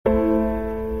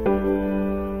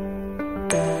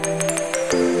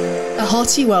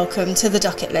hearty welcome to the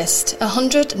Ducket List,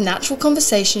 100 natural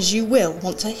conversations you will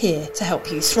want to hear to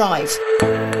help you thrive.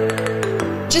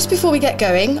 Just before we get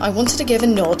going, I wanted to give a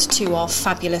nod to our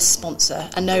fabulous sponsor,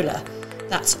 Anola.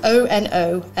 That's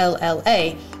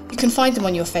Onolla. You can find them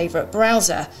on your favourite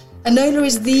browser. Anola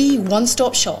is the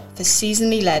one-stop shop for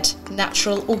seasonally led,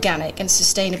 natural, organic and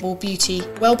sustainable beauty,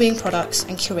 wellbeing products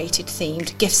and curated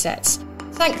themed gift sets.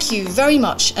 Thank you very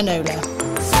much, Anola.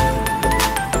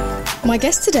 My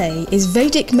guest today is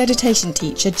Vedic meditation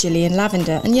teacher Jillian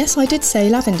Lavender, and yes, I did say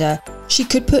lavender. She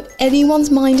could put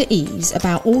anyone's mind at ease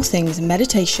about all things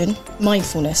meditation,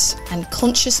 mindfulness and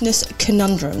consciousness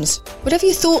conundrums. Whatever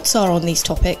your thoughts are on these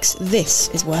topics, this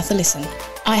is worth a listen.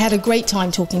 I had a great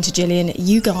time talking to Jillian.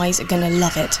 You guys are going to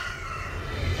love it.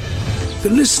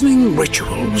 The listening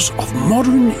rituals of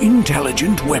modern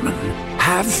intelligent women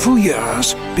have for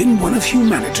years been one of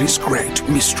humanity's great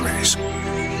mysteries.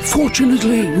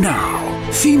 Fortunately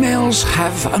now, females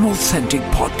have an authentic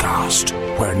podcast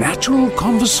where natural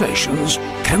conversations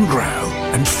can grow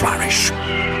and flourish.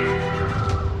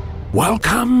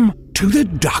 Welcome to the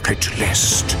Ducket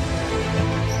List.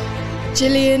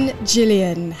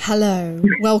 Gillian, hello,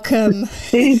 welcome.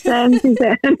 Suzanne. You liked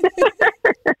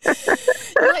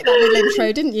that little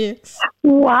intro, didn't you?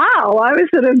 Wow, I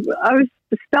was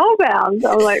spellbound.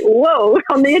 I was like, whoa,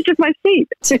 on the edge of my seat.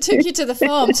 Took you to the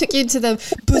farm, took you to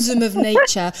the bosom of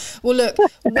nature. Well, look,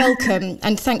 welcome,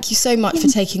 and thank you so much for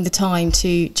taking the time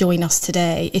to join us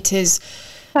today. It is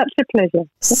such a pleasure.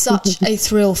 Such a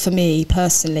thrill for me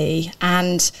personally,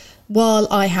 and while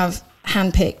I have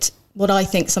handpicked what I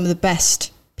think some of the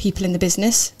best people in the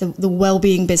business, the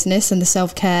well-being business and the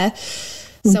self-care,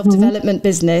 self-development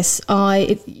business,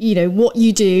 what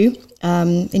you do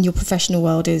in your professional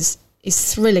world is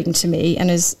thrilling to me and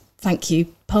has, thank you,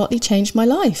 partly changed my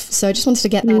life. So I just wanted to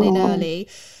get that in early.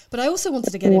 But I also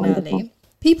wanted to get in early.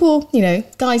 People,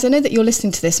 guys, I know that you're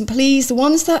listening to this, and please, the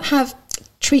ones that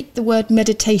treat the word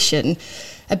meditation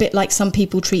a bit like some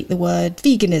people treat the word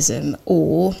veganism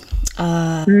or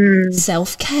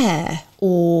self-care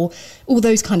or all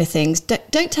those kind of things,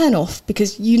 don't turn off,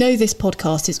 because this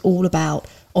podcast is all about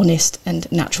honest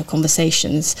and natural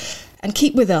conversations. And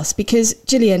keep with us, because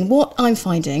Jillian, what I'm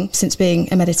finding since being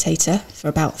a meditator for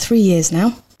about 3 years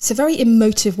now, it's a very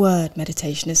emotive word,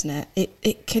 meditation, isn't it?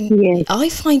 It can, yes. I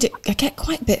find I get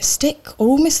quite a bit of stick or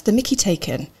almost the mickey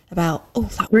taken about,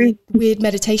 that weird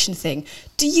meditation thing.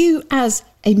 Do you, as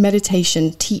a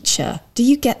meditation teacher, do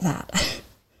you get that?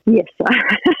 Yes,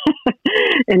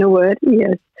 in a word,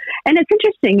 yes. And it's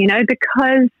interesting,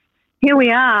 because here we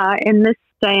are in this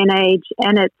day and age,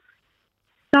 and it's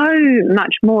so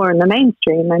much more in the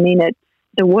mainstream. I mean,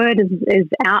 the word is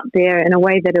out there in a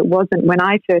way that it wasn't when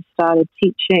I first started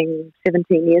teaching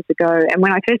 17 years ago, and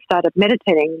when I first started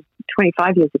meditating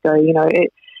 25 years ago.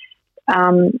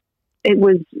 It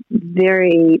was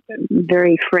very,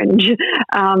 very fringe.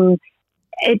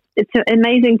 It's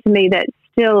amazing to me that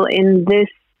still in this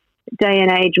day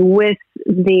and age, with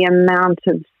the amount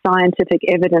of scientific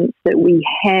evidence that we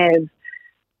have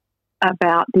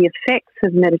about the effects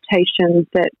of meditation,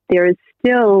 that there is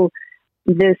still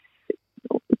this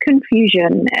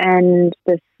confusion and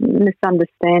this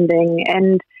misunderstanding.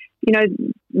 And,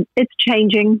 it's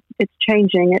changing.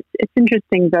 It's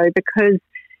interesting, though, because,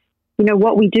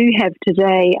 what we do have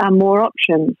today are more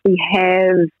options. We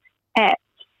have apps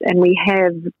and we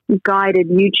have guided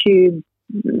YouTube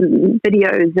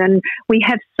videos, and we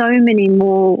have so many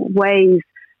more ways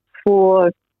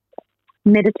for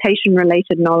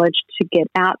meditation-related knowledge to get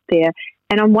out there.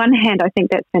 And on one hand, I think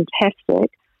that's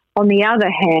fantastic. On the other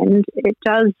hand, it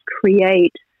does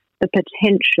create the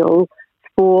potential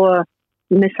for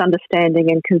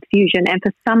misunderstanding and confusion, and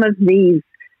for some of these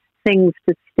things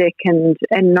to stick and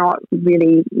not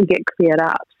really get cleared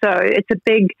up. So it's a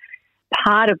big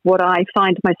part of what I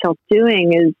find myself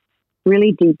doing is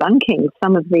really debunking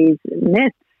some of these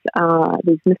myths,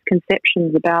 these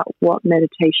misconceptions about what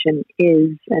meditation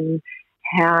is and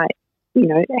how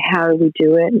we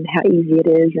do it and how easy it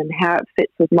is and how it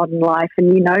fits with modern life. And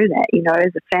that,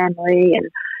 as a family, and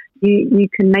you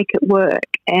can make it work.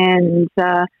 And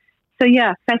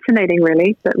fascinating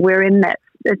really, but we're in that.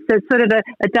 It's a sort of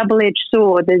a double-edged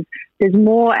sword. There's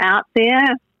more out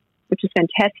there, which is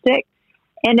fantastic.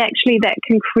 And actually that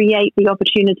can create the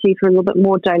opportunity for a little bit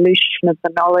more dilution of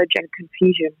the knowledge and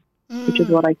confusion, which is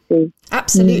what I see.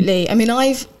 Absolutely. I mean,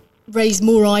 I've raised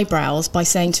more eyebrows by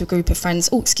saying to a group of friends,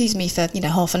 excuse me for,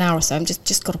 half an hour or so, I'm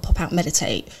just got to pop out and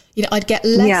meditate. I'd get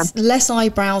less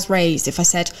eyebrows raised if I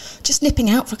said, just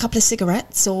nipping out for a couple of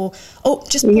cigarettes, or,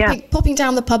 just popping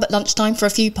down the pub at lunchtime for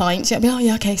a few pints. I'd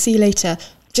be, okay, see you later.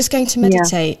 Just going to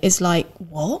meditate is like,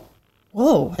 what?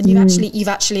 Whoa! And you've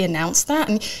actually announced that,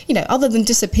 and other than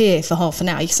disappear for half an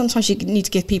hour, sometimes you need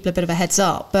to give people a bit of a heads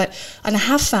up. And I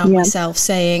have found myself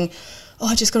saying, "Oh,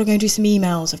 I just got to go and do some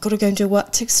emails. I've got to go and do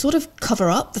work," to sort of cover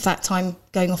up the fact I'm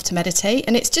going off to meditate.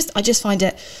 And I just find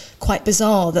it quite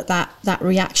bizarre that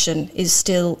reaction is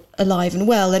still alive and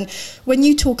well. And when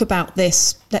you talk about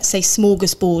this, let's say,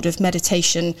 smorgasbord of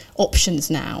meditation options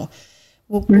now.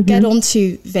 We'll get on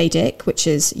to Vedic, which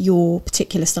is your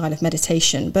particular style of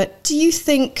meditation. But do you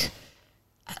think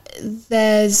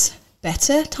there's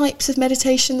better types of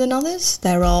meditation than others?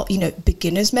 There are,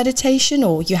 beginner's meditation,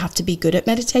 or you have to be good at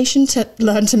meditation to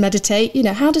learn to meditate.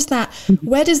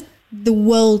 Where does the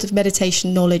world of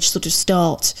meditation knowledge sort of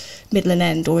start, middle and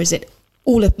end, or is it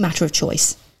all a matter of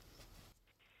choice?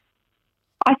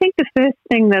 I think the first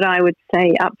thing that I would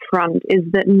say up front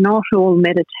is that not all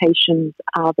meditations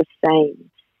are the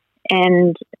same.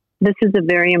 And this is a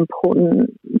very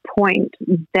important point,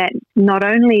 that not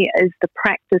only is the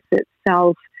practice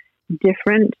itself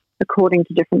different according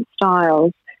to different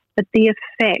styles, but the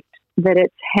effect that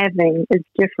it's having is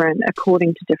different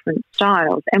according to different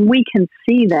styles. And we can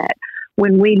see that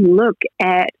when we look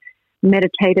at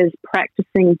meditators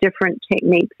practicing different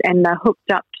techniques and they're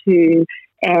hooked up to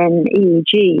an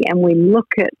EEG, and we look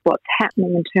at what's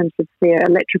happening in terms of their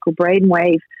electrical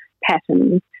brainwave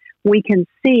patterns, we can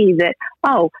see that,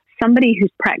 somebody who's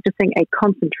practicing a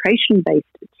concentration-based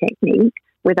technique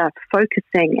where they're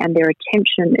focusing and their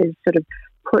attention is sort of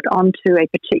put onto a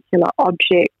particular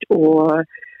object or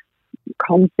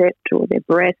concept or their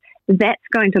breath, that's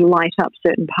going to light up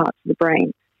certain parts of the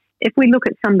brain. If we look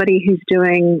at somebody who's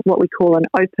doing what we call an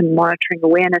open monitoring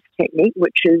awareness technique,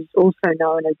 which is also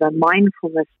known as a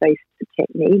mindfulness-based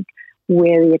technique,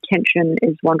 where the attention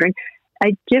is wandering,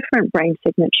 a different brain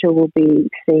signature will be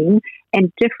seen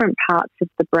and different parts of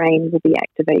the brain will be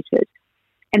activated.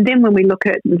 And then when we look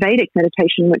at Vedic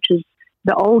meditation, which is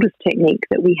the oldest technique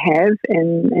that we have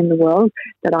in the world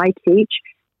that I teach,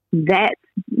 that's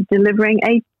delivering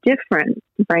a different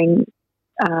brain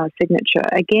signature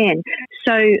again.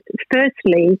 So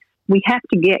firstly, we have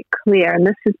to get clear, and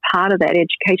this is part of that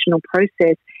educational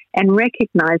process, and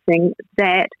recognizing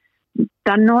that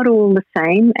they're not all the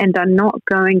same and they're not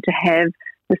going to have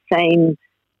the same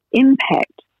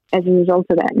impact as a result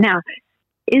of that. Now,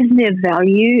 is there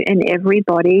value in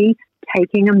everybody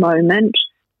taking a moment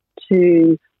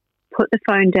to put the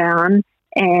phone down,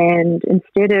 and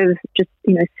instead of just,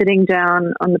 sitting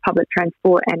down on the public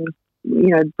transport and,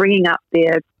 bringing up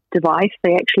their device,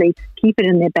 they actually keep it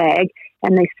in their bag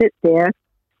and they sit there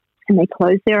and they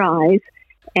close their eyes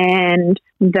and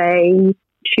they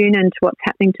tune into what's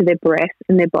happening to their breath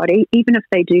and their body? Even if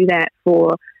they do that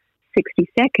for 60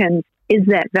 seconds, is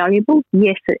that valuable?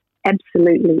 Yes,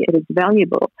 absolutely, it is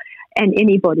valuable. And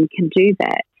anybody can do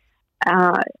that.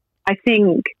 I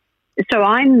think, so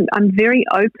I'm very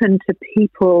open to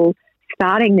people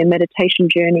starting their meditation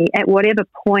journey at whatever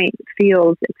point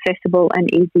feels accessible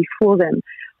and easy for them.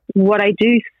 What I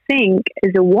do think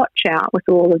is a watch out with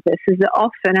all of this is that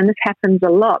often, and this happens a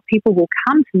lot, people will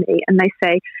come to me and they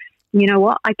say, you know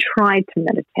what, I tried to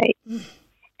meditate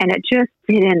and it just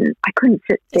didn't, I couldn't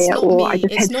sit there.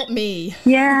 It's not me.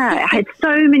 Yeah, I had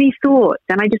so many thoughts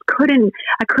and I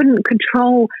couldn't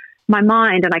control my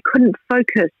mind and I couldn't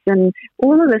focus and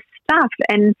all of this stuff.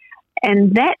 And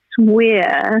that's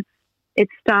where it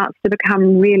starts to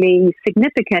become really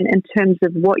significant in terms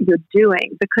of what you're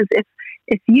doing. Because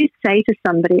if you say to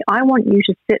somebody, I want you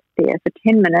to sit there for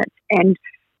 10 minutes and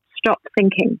stop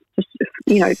thinking, just,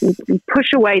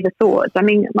 push away the thoughts. I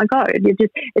mean, my God,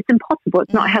 it's impossible.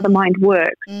 It's not how the mind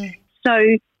works. So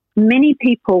many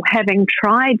people, having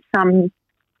tried some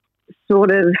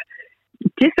sort of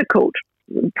difficult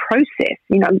process,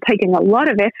 taking a lot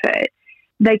of effort,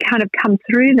 they kind of come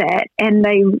through that and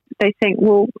they think,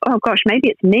 well, oh gosh, maybe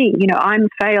it's me. I'm a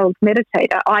failed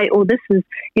meditator.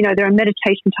 There are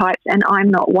meditation types and I'm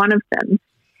not one of them.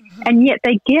 And yet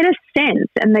they get a sense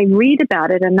and they read about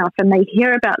it enough and they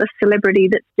hear about the celebrity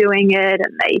that's doing it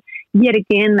and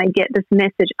they get this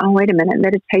message, oh, wait a minute,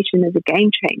 meditation is a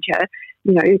game changer,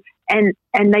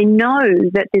 and they know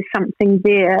that there's something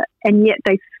there and yet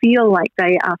they feel like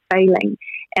they are failing.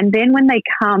 And then when they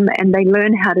come and they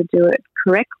learn how to do it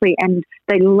correctly and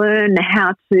they learn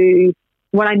how to,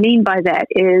 what I mean by that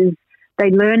is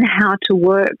they learn how to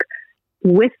work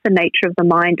with the nature of the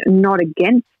mind, not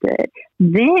against it,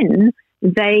 then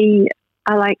they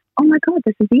are like, oh my God,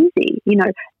 this is easy.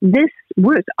 This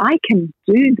works. I can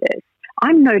do this.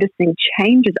 I'm noticing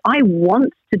changes. I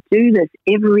want to do this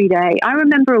every day. I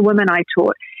remember a woman I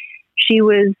taught. She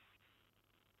must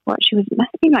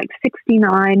be like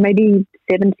 69, maybe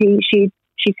 70.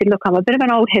 she said, look, I'm a bit of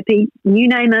an old hippie. You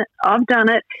name it, I've done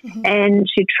it. Mm-hmm. And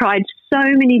she tried so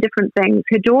many different things.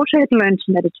 Her daughter had learned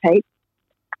to meditate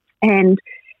and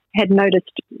had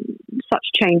noticed such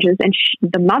changes. And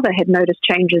the mother had noticed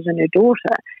changes in her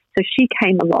daughter. So she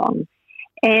came along.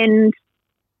 And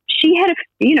she had,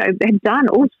 had done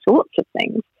all sorts of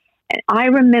things. And I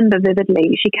remember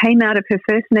vividly, she came out of her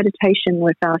first meditation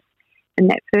with us in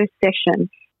that first session.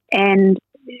 And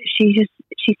she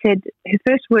said, her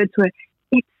first words were,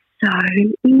 "It's so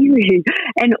easy."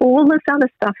 And all this other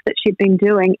stuff that she'd been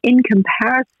doing in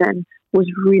comparison was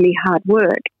really hard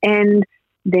work. And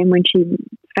then when she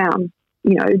found,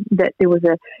 that there was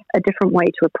a different way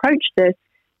to approach this,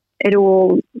 it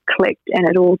all clicked and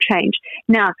it all changed.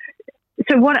 Now,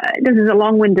 this is a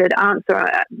long-winded answer,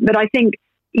 but I think,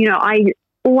 I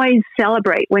always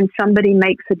celebrate when somebody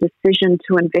makes a decision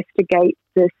to investigate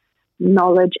this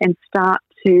knowledge and start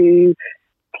to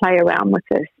play around with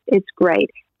this. It's great.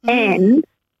 And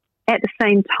at the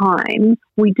same time,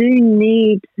 we do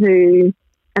need to,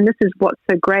 and this is what's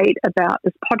so great about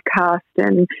this podcast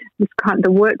and this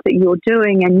the work that you're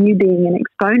doing and you being an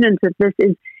exponent of this,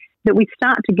 is that we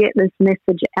start to get this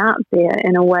message out there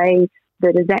in a way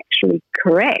that is actually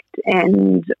correct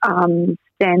and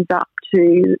stands up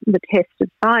to the test of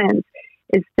science,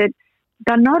 is that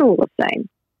they're not all the same.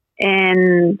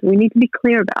 And we need to be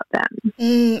clear about that.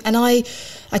 And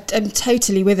I'm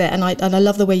totally with it. And I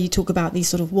love the way you talk about these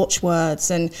sort of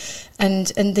watchwords and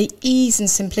the ease and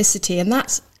simplicity. And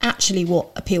that's actually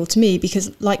what appealed to me,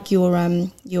 because like your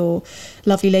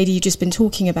lovely lady you've just been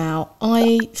talking about,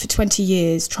 I, for 20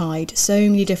 years, tried so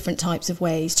many different types of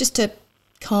ways just to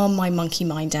calm my monkey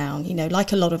mind down,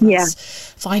 like a lot of us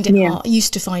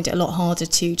used to find it a lot harder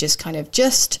to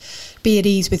just be at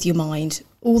ease with your mind.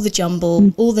 All the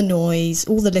jumble, all the noise,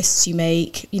 all the lists you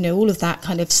make, all of that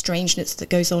kind of strangeness that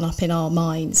goes on up in our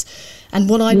minds. And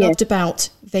what I loved about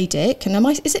Vedic, and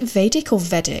is it Vedic or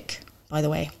Vedic, by the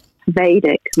way?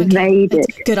 Vedic. Okay.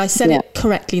 Vedic. Good, I said it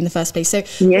correctly in the first place. So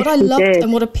what I loved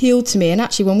and what appealed to me, and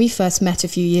actually when we first met a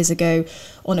few years ago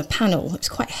on a panel, it was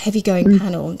quite a heavy-going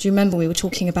panel. Do you remember we were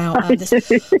talking about this?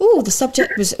 The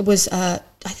subject was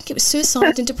I think it was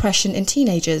suicide and depression in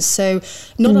teenagers. So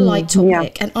not a light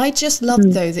topic. And I just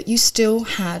loved, though, that you still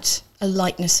had a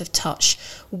lightness of touch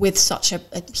with such a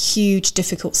huge,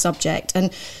 difficult subject.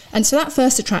 And so that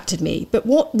first attracted me. But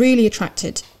what really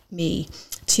attracted me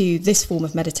to this form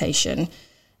of meditation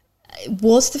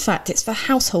was the fact it's for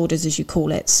householders, as you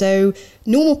call it. So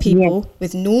normal people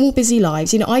with normal busy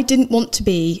lives. I didn't want to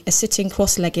be a sitting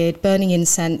cross-legged, burning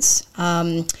incense,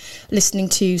 listening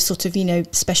to sort of,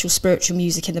 special spiritual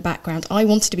music in the background. I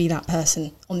wanted to be that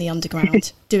person on the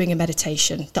underground doing a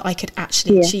meditation that I could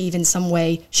actually achieve in some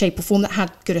way, shape or form that had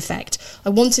good effect. I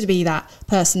wanted to be that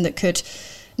person that could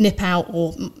nip out,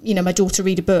 or my daughter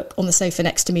read a book on the sofa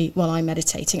next to me while I'm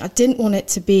meditating. I didn't want it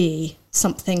to be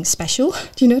something special.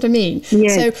 Do you know what I mean?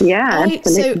 Absolutely.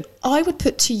 So I would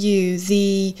put to you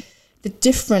the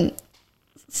different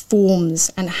forms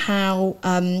and how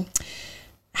I've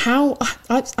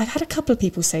had a couple of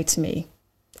people say to me,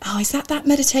 "Oh, is that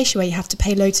meditation where you have to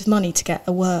pay loads of money to get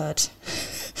a word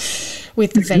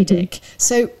with the Vedic?"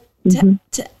 So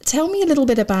tell me a little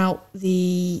bit about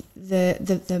the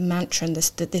mantra and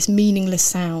this meaningless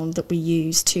sound that we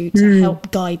use to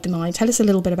help guide the mind. Tell us a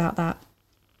little bit about that.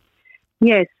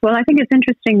 Yes, well, I think it's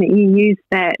interesting that you use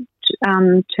that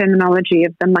terminology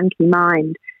of the monkey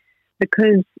mind,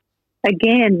 because,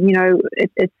 again,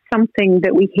 it's something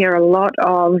that we hear a lot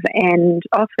of, and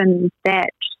often that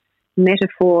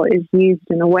metaphor is used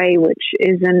in a way which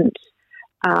isn't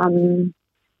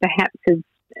perhaps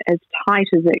as tight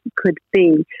as it could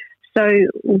be. So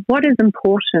what is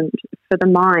important for the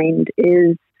mind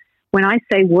is, when I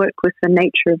say work with the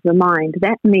nature of the mind,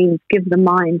 that means give the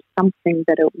mind something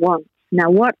that it wants. Now,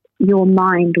 what your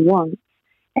mind wants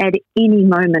at any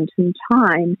moment in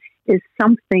time is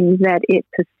something that it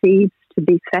perceives to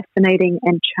be fascinating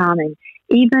and charming.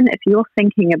 Even if you're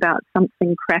thinking about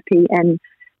something crappy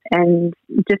and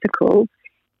difficult,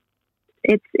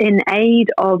 it's in aid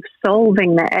of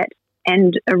solving that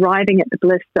and arriving at the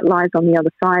bliss that lies on the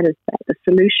other side of that, the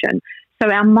solution. So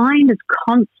our mind is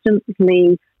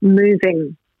constantly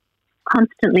moving.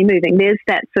 There's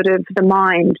that sort of the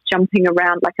mind jumping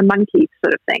around like a monkey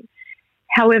sort of thing.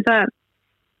 However,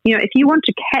 if you want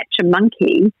to catch a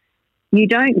monkey, you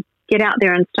don't get out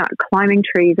there and start climbing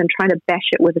trees and trying to bash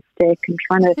it with a stick and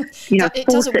trying to,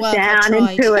 force it down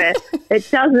into it. It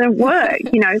doesn't work.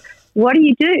 What do?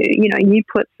 You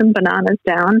put some bananas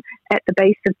down at the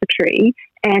base of the tree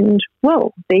and,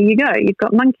 well, there you go. You've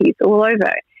got monkeys all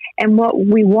over. And what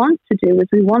we want to do is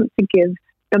we want to give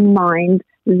the mind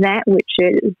that which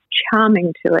is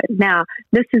charming to it. Now,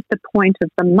 this is the point of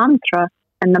the mantra,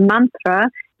 and the mantra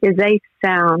is a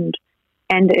sound.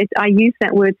 And I use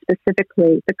that word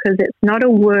specifically because it's not a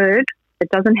word. It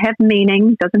doesn't have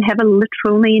meaning, doesn't have a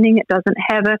literal meaning, it doesn't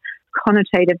have a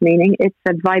connotative meaning. It's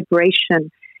a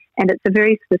vibration, and it's a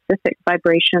very specific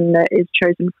vibration that is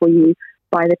chosen for you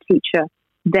by the teacher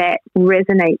that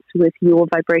resonates with your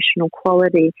vibrational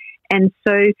quality. And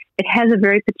so it has a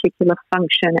very particular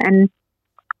function. And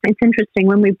it's interesting,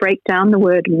 when we break down the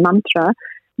word mantra,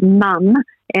 man,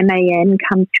 M-A-N,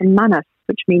 comes from manas,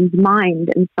 which means mind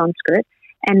in Sanskrit,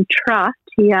 and tra,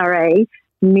 T-R-A,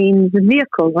 means a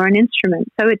vehicle or an instrument.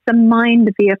 So it's a mind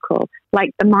vehicle,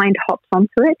 like the mind hops onto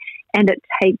it and it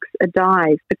takes a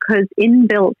dive, because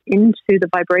inbuilt into the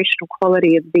vibrational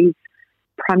quality of these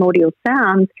primordial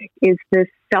sounds is this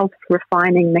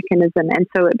self-refining mechanism. And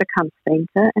so it becomes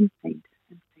fainter and fainter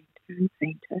and fainter and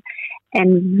fainter,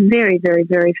 and very, very,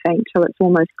 very faint till it's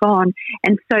almost gone.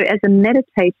 And so as a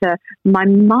meditator, my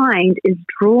mind is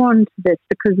drawn to this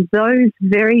because those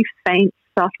very faint,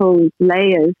 subtle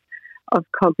layers of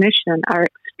cognition are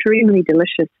extremely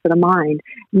delicious for the mind.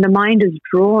 And the mind is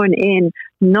drawn in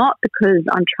not because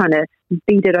I'm trying to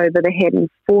beat it over the head and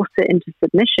force it into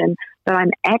submission, but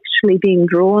I'm actually being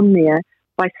drawn there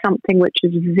by something which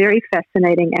is very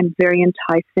fascinating and very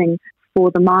enticing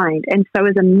for the mind. And so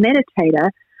as a meditator,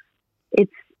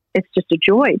 it's just a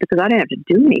joy because I don't have to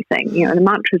do anything. You know, the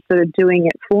mantra's sort of doing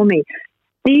it for me.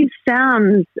 These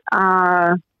sounds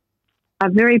are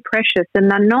very precious, and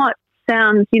they're not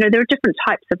sounds, you know, there are different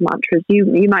types of mantras.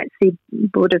 You might see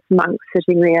Buddhist monks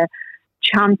sitting there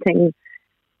chanting,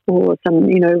 or some,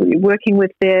 you know, working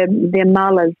with their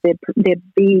malas, their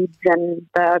beads, and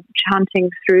chanting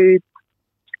through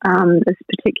this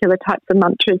particular types of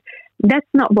mantras. That's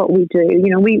not what we do. You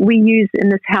know, we use in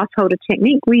this householder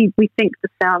technique, we think the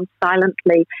sound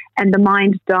silently, and the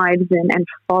mind dives in and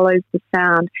follows the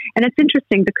sound. And it's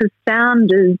interesting because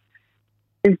sound is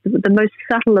the most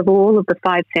subtle of all of the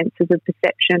five senses of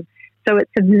perception. So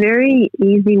it's a very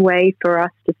easy way for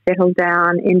us to settle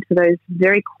down into those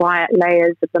very quiet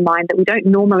layers of the mind that we don't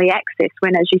normally access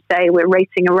when, as you say, we're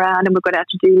racing around and we've got our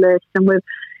to-do list and we're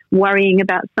worrying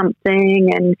about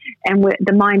something and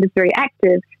the mind is very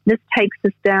active. This takes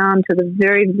us down to the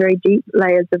very, very deep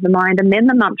layers of the mind, and then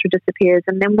the mantra disappears,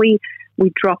 and then we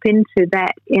drop into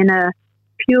that inner,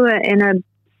 pure inner,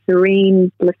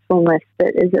 serene blissfulness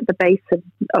that is at the base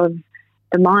of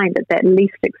the mind, at that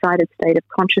least excited state of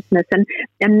consciousness.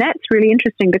 And that's really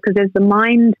interesting because as the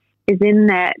mind is in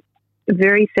that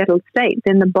very settled state,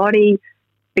 then the body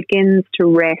begins to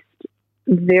rest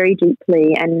very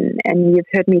deeply. And you've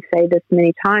heard me say this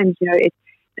many times, you know, it's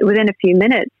within a few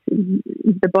minutes,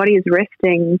 the body is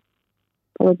resting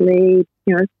probably,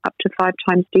 you know, up to 5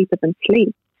 times deeper than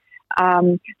sleep.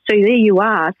 So there you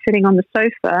are sitting on the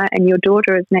sofa and your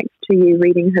daughter is next to you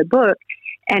reading her book,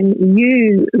 and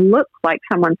you look like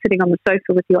someone sitting on the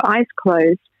sofa with your eyes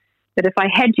closed. But if I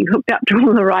had you hooked up to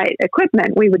all the right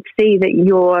equipment, we would see that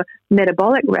your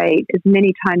metabolic rate is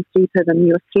many times deeper than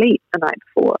your sleep the night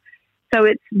before. So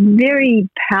it's very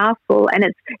powerful, and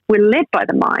we're led by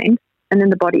the mind, and then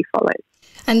the body follows.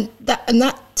 And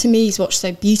that to me is what's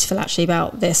so beautiful actually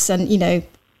about this. And, you know,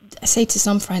 I say to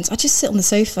some friends, I just sit on the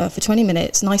sofa for 20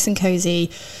 minutes, nice and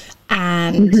cozy,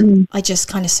 and I just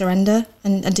kind of surrender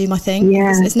and do my thing.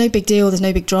 Yeah. There's no big deal, there's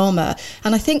no big drama.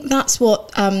 And I think that's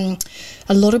what a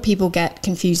lot of people get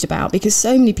confused about, because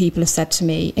so many people have said to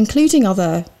me, including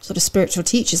other sort of spiritual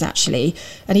teachers actually,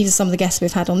 and even some of the guests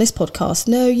we've had on this podcast,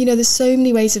 no, you know, there's so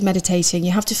many ways of meditating,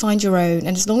 you have to find your own.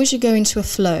 And as long as you go into a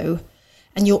flow,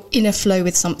 and you're in a flow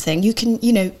with something, you can,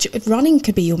 you know, running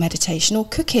could be your meditation, or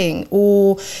cooking,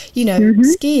 or, you know,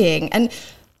 skiing. And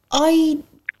I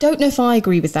don't know if I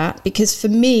agree with that, because for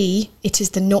me, it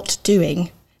is the not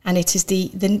doing, and it is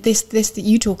this that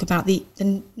you talk about, the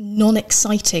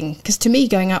non-exciting. Because to me,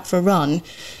 going out for a run,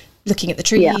 looking at the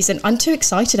trees, and I'm too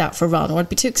excited out for a run, or I'd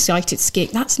be too excited skiing,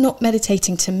 that's not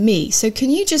meditating to me. So can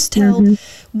you just tell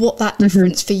what that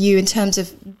difference for you in terms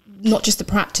of not just the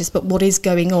practice, but what is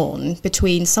going on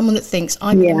between someone that thinks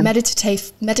I'm in a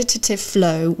meditative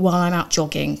flow while I'm out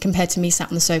jogging, compared to me sat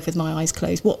on the sofa with my eyes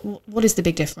closed? What is the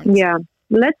big difference? Yeah,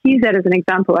 let's use that as an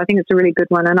example. I think it's a really good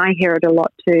one, and I hear it a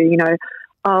lot too. You know,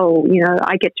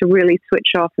 I get to really switch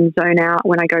off and zone out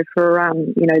when I go for a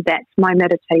run. You know, that's my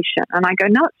meditation. And I go,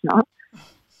 no, it's not.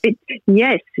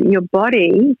 Yes, your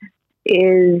body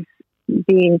is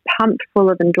being pumped full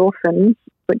of endorphins,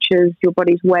 which is your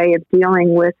body's way of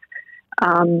dealing with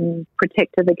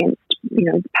protective against, you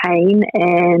know, pain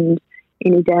and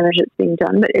any damage that's being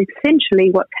done. But essentially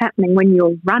what's happening when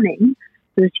you're running,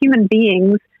 As human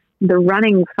beings, the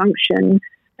running function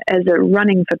as a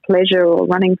running for pleasure or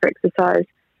running for exercise,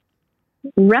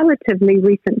 relatively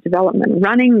recent development.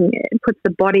 Running puts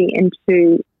the body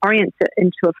orients it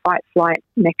into a fight-flight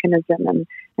mechanism,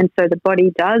 and so the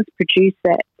body does produce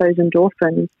those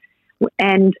endorphins,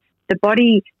 and the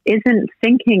body isn't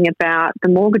thinking about the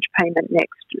mortgage payment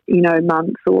next,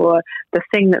 month, or the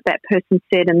thing that person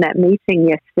said in that meeting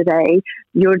yesterday.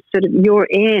 You're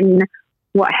in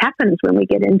what happens when we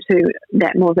get into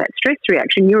that stress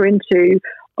reaction. You're into,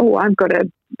 oh, I've got a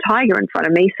tiger in front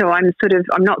of me, so I'm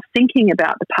not thinking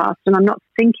about the past and I'm not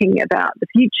thinking about the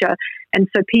future. And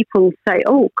so people say,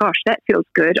 oh gosh, that feels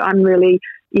good. I'm really,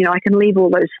 I can leave all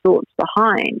those thoughts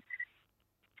behind.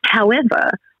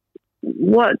 However,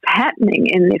 what's happening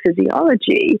in their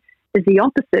physiology is the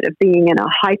opposite of being in a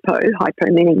hypo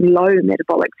meaning low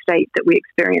metabolic state that we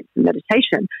experience in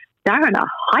meditation. They're in a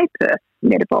hyper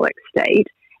metabolic state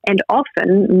and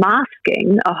often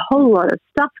masking a whole lot of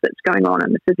stuff that's going on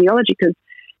in the physiology because,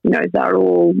 they're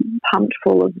all pumped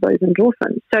full of those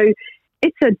endorphins. So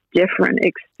it's a different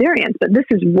experience, but this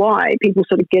is why people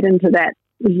sort of get into that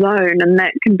zone, and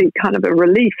that can be kind of a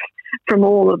relief from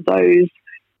all of those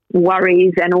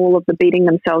worries and all of the beating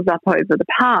themselves up over the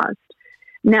past.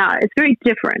 Now, it's very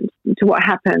different to what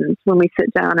happens when we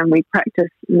sit down and we practice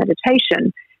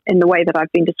meditation in the way that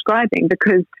I've been describing,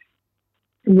 because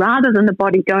rather than the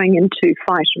body going into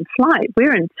fight and flight,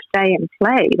 we're in stay and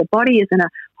play. The body is in a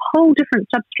whole different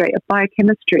substrate of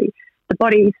biochemistry. The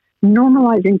body's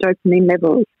normalizing dopamine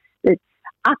levels. It's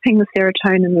upping the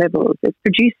serotonin levels. It's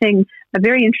producing a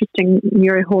very interesting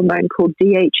neurohormone called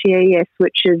DHEAS,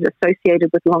 which is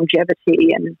associated with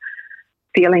longevity and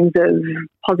feelings of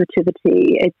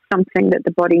positivity. It's something that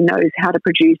the body knows how to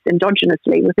produce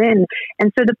endogenously within.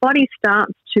 And so the body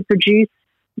starts to produce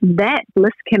that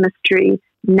bliss chemistry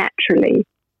naturally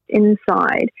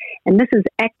inside. And this is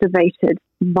activated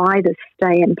by the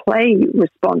stay and play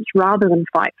response rather than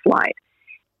fight flight.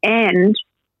 And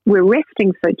we're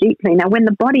resting so deeply. Now, when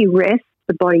the body rests,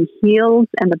 the body heals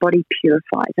and the body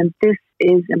purifies. And this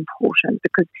is important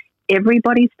because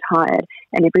everybody's tired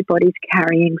and everybody's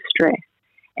carrying stress.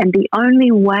 And the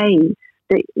only way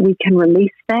that we can release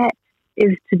that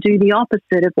is to do the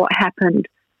opposite of what happened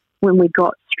when we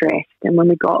got stressed and when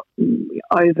we got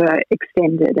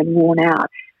overextended and worn out.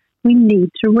 We need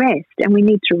to rest, and we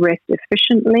need to rest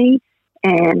efficiently,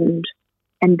 and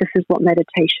this is what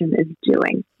meditation is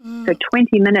doing. So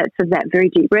 20 minutes of that very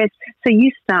deep rest. So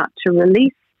you start to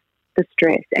release the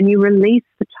stress and you release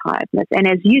the tiredness. And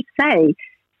as you say,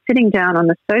 sitting down on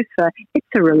the sofa, it's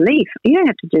a relief. You don't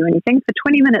have to do anything. For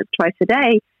 20 minutes twice a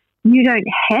day, you don't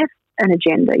have an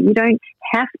agenda. You don't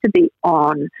have to be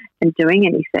on and doing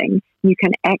anything. You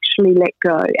can actually let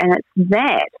go. And it's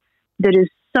that is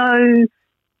so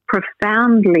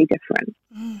profoundly different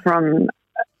from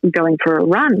going for a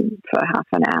run for half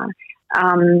an hour.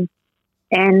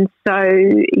 And so,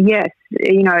 yes,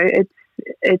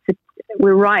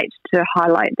 we're right to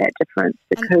highlight that difference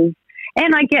because,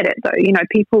 and I get it though,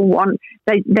 people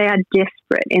they are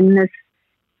desperate in this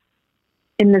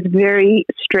very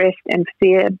stressed and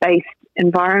fear-based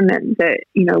environment that,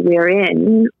 we're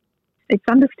in. It's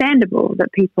understandable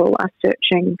that people are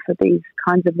searching for these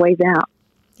kinds of ways out.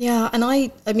 Yeah, and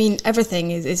I mean, everything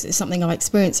is something I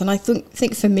experience, and I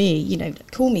think for me,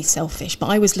 call me selfish, but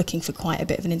I was looking for quite a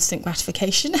bit of an instant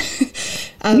gratification.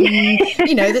 There's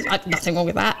nothing wrong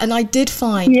with that. And I did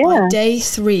find by day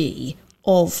 3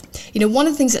 of, one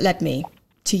of the things that led me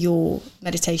to your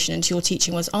meditation and to your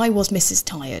teaching was I was Mrs.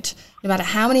 Tired. No matter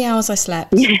how many hours I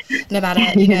slept, no matter,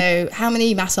 how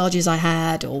many massages I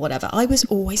had or whatever, I was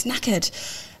always knackered.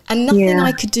 And nothing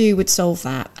I could do would solve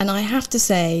that. And I have to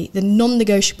say, the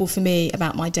non-negotiable for me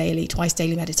about my twice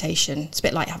daily meditation, it's a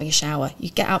bit like having a shower. You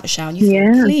get out of the shower and you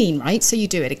feel clean, right? So you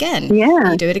do it again.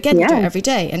 Yeah. You do it again. You do it every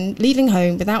day. And leaving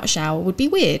home without a shower would be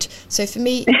weird. So for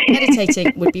me,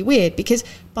 meditating would be weird because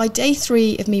by day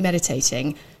 3 of me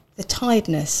meditating, the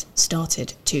tiredness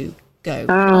started to go.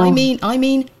 Oh. I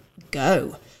mean,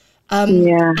 go.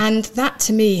 And that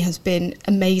to me has been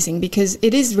amazing because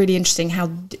it is really interesting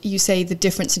how you say the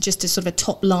difference in just a sort of a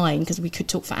top line, because we could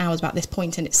talk for hours about this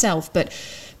point in itself, but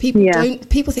people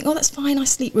think, oh, that's fine, I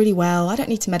sleep really well, I don't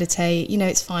need to meditate,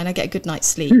 it's fine, I get a good night's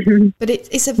sleep. But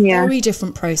it's a very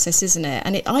different process, isn't it?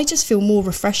 And I just feel more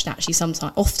refreshed actually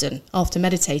often after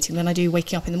meditating than I do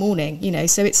waking up in the morning,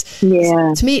 so it's to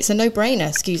me it's a no-brainer,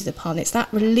 excuse the pun. It's that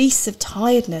release of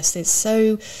tiredness. It's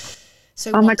so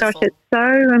oh my gosh, it's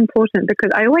so important because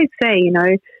I always say,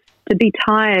 to be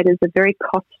tired is a very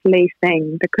costly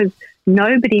thing because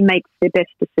nobody makes their best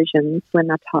decisions when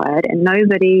they're tired and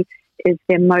nobody is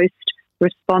their most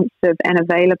responsive and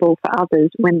available for others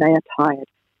when they are tired.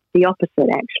 The opposite,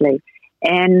 actually.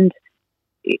 And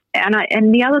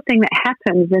the other thing that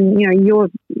happens, and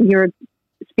you're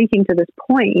speaking to this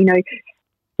point,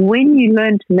 when you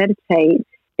learn to meditate,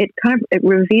 it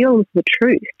reveals the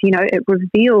truth. It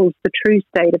reveals the true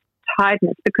state of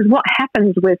tiredness, because what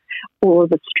happens with all of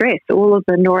the stress, all of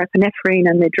the norepinephrine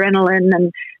and the adrenaline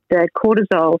and the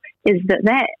cortisol, is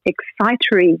that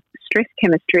excitatory stress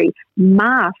chemistry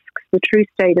masks the true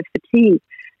state of fatigue.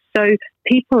 So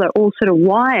people are all sort of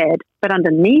wired, but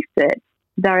underneath it,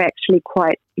 they're actually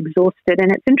quite exhausted.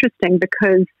 And it's interesting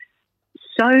because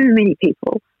so many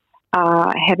people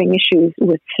are having issues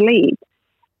with sleep.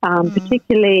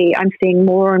 Particularly, I'm seeing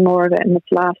more and more of it in this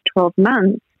last 12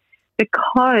 months,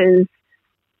 because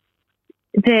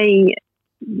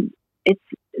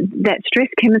that stress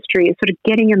chemistry is sort of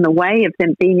getting in the way of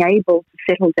them being able to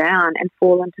settle down and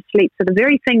fall into sleep. So the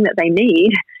very thing that they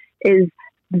need is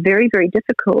very, very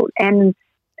difficult. And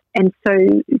so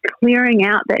clearing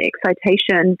out that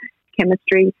excitation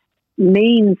chemistry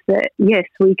means that, yes,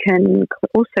 we can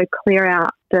also clear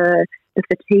out the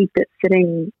fatigue that's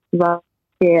sitting right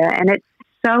there. And it's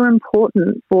so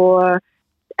important for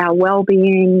our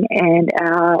well-being and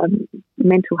our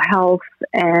mental health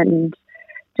and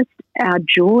just our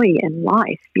joy in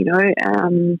life,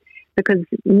 because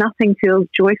nothing feels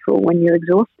joyful when you're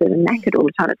exhausted and knackered all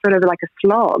the time. It's sort of like a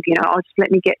slog, just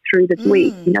let me get through this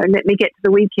week, let me get to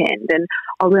the weekend, and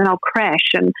then I'll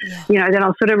crash, and, then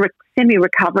I'll sort of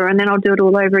semi-recover, and then I'll do it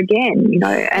all over again,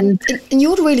 And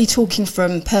you're really talking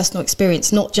from personal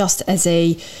experience, not just as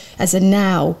a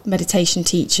now meditation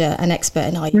teacher and expert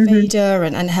in Ayurveda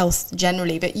and health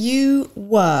generally, but you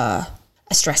were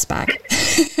a stress bag.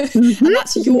 And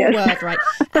that's your word, right?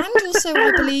 And also,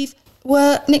 I believe,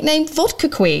 were nicknamed Vodka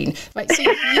Queen, right? So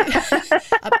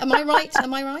am I right? Is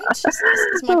my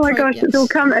gosh, it's all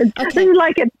coming. Okay. This is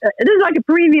like a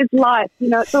previous life,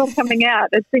 it's all coming out.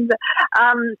 It's things that,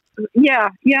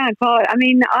 God. I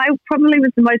mean, I probably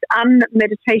was the most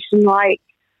unmeditation-like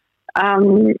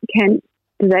candidate.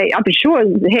 I'm sure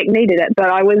the heck needed it, but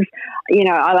I was,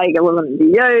 I wasn't into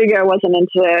yoga, I wasn't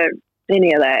into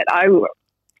any of that. I was,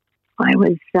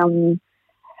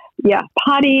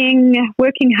 partying,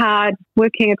 working hard,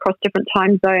 working across different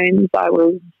time zones. I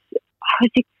was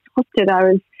exhausted. I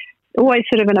was always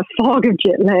sort of in a fog of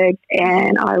jet lag,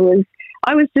 and I was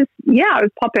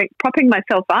propping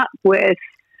myself up with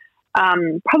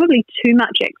probably too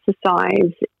much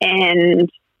exercise and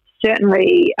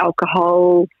certainly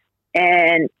alcohol,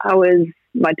 and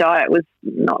my diet was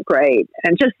not great,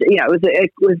 and just it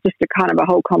was just a kind of a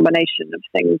whole combination of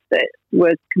things that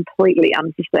were completely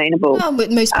unsustainable. Well,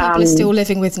 but most people are still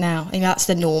living with now. I mean, that's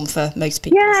the norm for most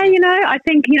people. Yeah, I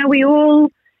think we all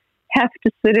have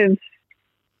to sort of,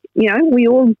 we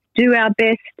all do our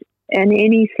best in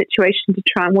any situation to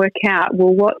try and work out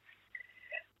what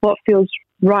feels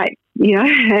right,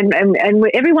 and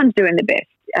everyone's doing the best,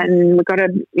 and we've got to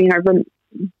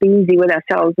be easy with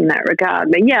ourselves in that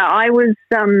regard. But yeah, I was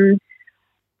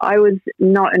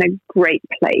not in a great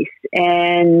place,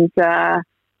 and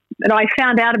I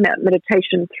found out about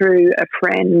meditation through a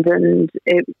friend, and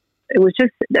it was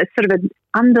just a sort of an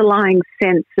underlying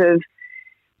sense of,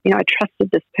 I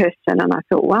trusted this person, and I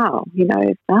thought, wow,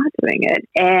 they're doing it,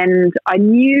 and I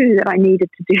knew that I needed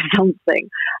to do something.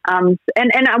 And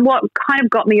what kind of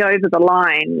got me over the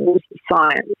line was the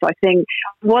science. I think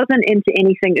I wasn't into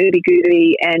anything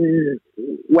ooby-gooby and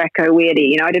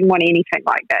wacko-weirdy. I didn't want anything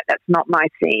like that. That's not my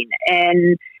scene.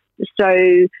 And so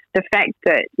the fact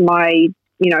that when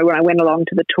I went along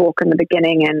to the talk in the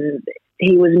beginning, and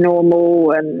he was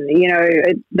normal, and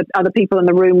the other people in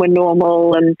the room were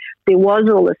normal, and there was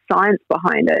all the science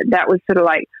behind it, that was sort of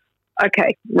like,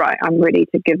 okay, right, I'm ready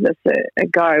to give this a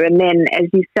go. And then, as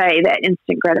you say, that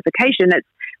instant gratification,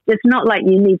 it's not like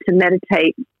you need to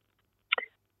meditate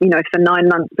for 9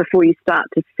 months before you start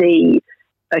to see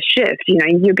a shift.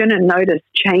 You're going to notice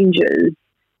changes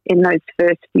in those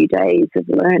first few days of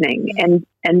learning, and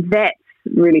that's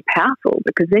really powerful,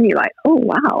 because then you're like, oh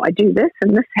wow, I do this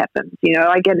and this happens.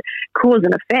 I get cause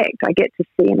and effect. I get to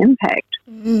see an impact.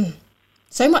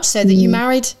 So much so that you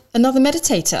married another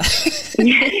meditator.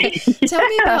 Tell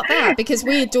me about that, because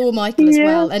we adore Michael as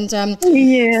well. And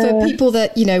for people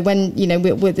that, when,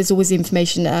 there's always the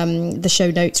information, the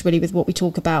show notes really with what we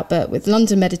talk about, but with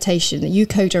London Meditation, you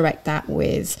co-direct that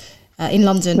with in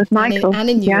London and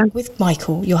in New York with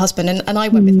Michael, your husband. And I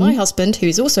went with my husband, who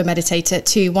is also a meditator,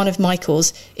 to one of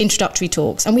Michael's introductory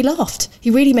talks, and we laughed.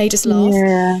 He really made us laugh.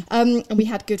 And we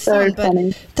had good fun.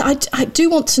 But I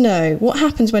do want to know, what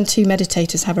happens when two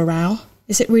meditators have a row?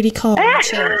 Is it really calm and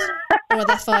chilled? Or are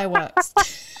there fireworks?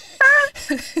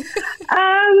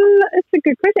 It's a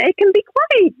good question. It can be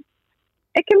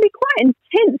quite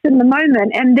intense in the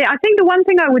moment. And I think the one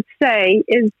thing I would say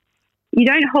is you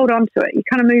don't hold on to it. You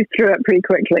kind of move through it pretty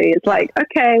quickly. It's like,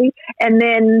 okay. And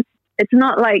then it's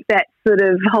not like that sort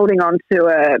of holding on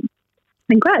to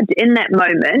I'm glad in that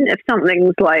moment, if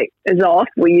something's like is off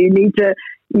where you need to,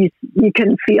 you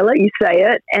can feel it, you say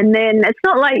it. And then it's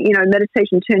not like,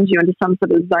 meditation turns you into some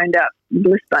sort of zoned up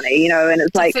bliss bunny, and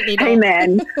it's like, hey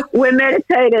man, we're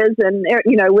meditators and,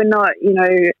 we're not,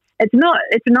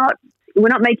 we're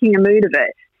not making a mood of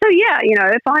it. So yeah,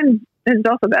 if I'm pissed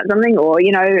off about something or,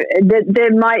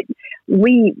 there might,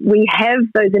 we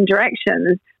have those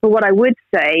interactions. But what I would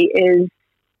say is,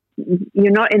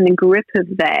 you're not in the grip of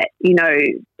that,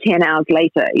 10 hours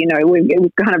later,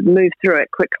 we kind of move through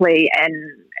it quickly and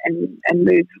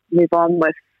move on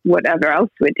with whatever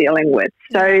else we're dealing with.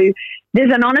 So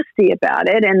there's an honesty about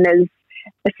it and there's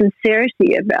a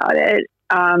sincerity about it,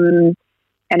 and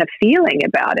a feeling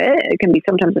about it. It can be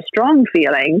sometimes a strong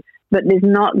feeling, but there's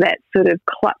not that sort of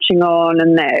clutching on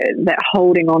and that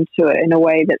holding on to it in a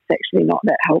way that's actually not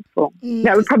that helpful.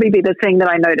 That would probably be the thing that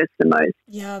I notice the most.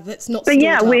 Yeah, that's not. But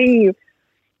yeah, we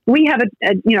have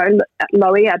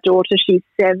Loie, our daughter. She's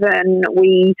 7.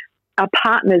 We are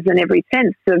partners in every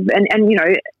sense of, and as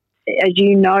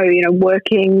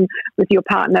working with your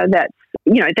partner, that's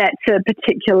a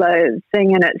particular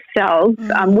thing in itself.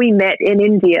 We met in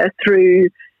India through.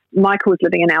 Michael was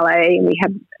living in LA and we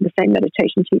had the same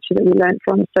meditation teacher that we learned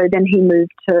from. So then he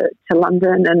moved to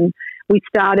London and we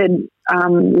started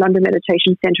London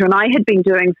Meditation Centre. And I had been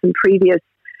doing some previous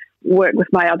work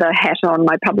with my other hat on,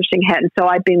 my publishing hat. And so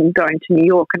I'd been going to New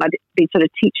York and I'd been sort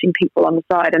of teaching people on the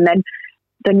side. And then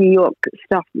the New York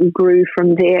stuff grew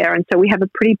from there. And so we have a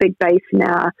pretty big base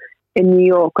now in New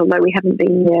York, although we haven't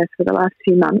been there for the last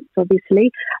few months,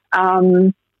 obviously.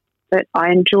 But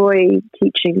I enjoy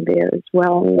teaching there as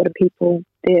well. A lot of people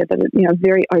there that are,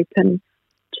 very open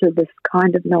to this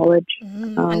kind of knowledge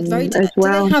and very as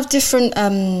well. Do they have different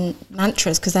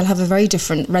mantras? Because they'll have a very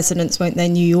different resonance, won't they,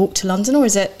 New York to London, or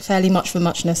is it fairly much for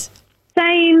muchness?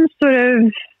 Same sort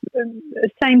of,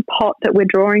 same pot that we're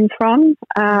drawing from.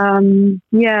 But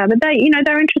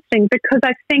they're interesting because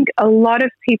I think a lot of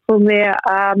people there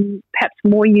are perhaps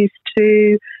more used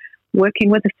to working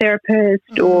with a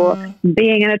therapist or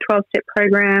being in a 12-step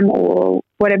program or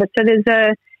whatever. So there's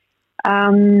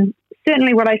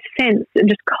certainly what I sense,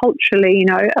 just culturally,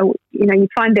 you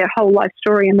find their whole life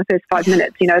story in the first 5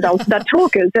 minutes. They're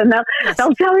talkers and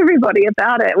they'll tell everybody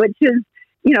about it, which is,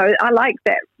 I like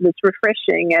that. It's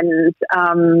refreshing. And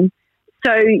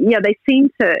they seem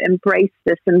to embrace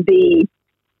this and be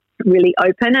really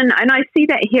open. And I see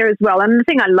that here as well. And the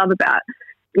thing I love about,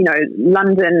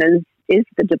 London is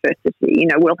the diversity.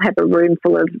 We'll have a room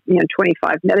full of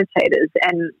 25 meditators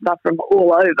and they're from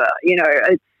all over.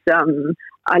 It's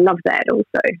I love that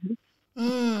also.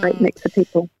 Great mix of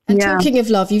people. And talking of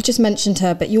love, you've just mentioned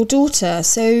her, but your daughter,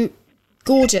 so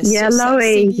gorgeous. Yeah,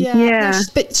 Loie. Yeah.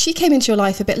 But she came into your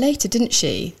life a bit later, didn't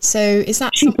she? So is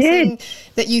that something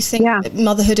that you think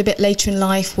motherhood a bit later in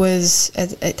life was?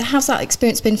 How's that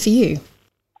experience been for you?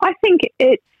 I think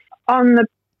it's on the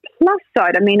plus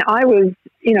side. I mean, I was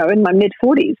in my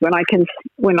mid-40s when I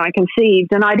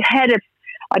conceived, and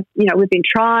we'd been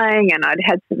trying, and I'd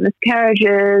had some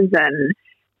miscarriages, and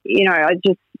I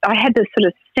had this sort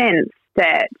of sense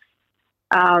that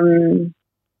I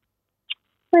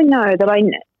know that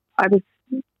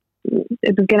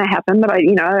it was going to happen, but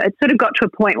it sort of got to a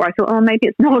point where I thought, oh, maybe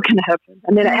it's not going to happen,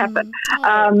 and then it happened,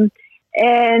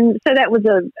 and so that was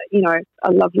a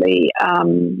lovely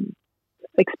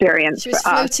experience for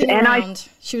us. And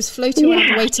she was floating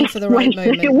around, waiting for the right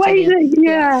moment.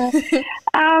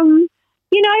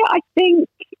 I think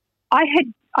I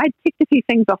ticked a few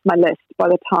things off my list by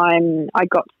the time I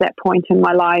got to that point in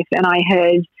my life, and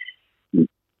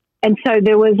so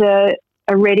there was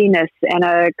a readiness and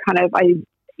a kind of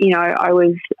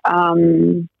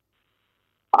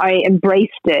I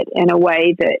embraced it in a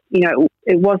way that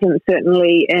it wasn't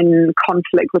certainly in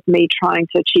conflict with me trying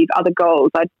to achieve other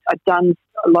goals. I'd done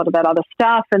a lot of that other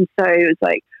stuff, and so it was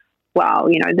like, wow,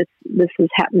 this is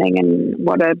happening, and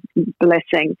what a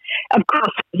blessing. Of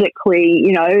course, physically,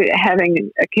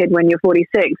 having a kid when you're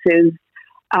 46 is,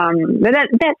 but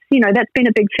that's been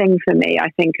a big thing for me. I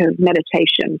think of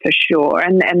meditation for sure,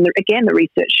 and again, the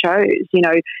research shows,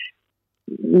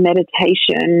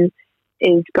 meditation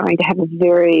is going to have a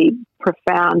very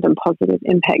profound and positive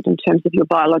impact in terms of your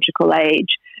biological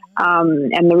age.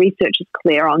 And the research is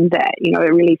clear on that.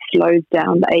 It really slows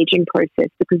down the aging process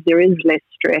because there is less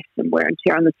stress and wear and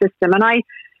tear on the system. And I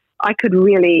could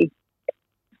really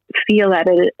feel at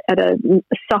a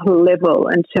subtle level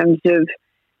in terms of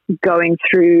going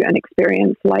through an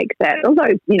experience like that.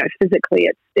 Although, physically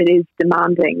it is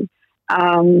demanding.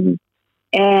 And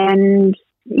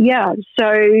yeah,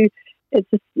 so it's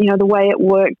just, the way it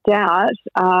worked out.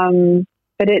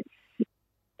 But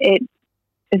it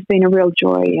has been a real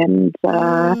joy and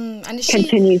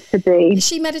continues to be. Is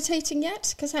she meditating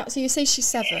yet? So you say she's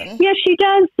 7. Yeah, she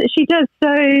does.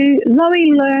 So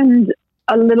Loie learned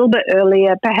a little bit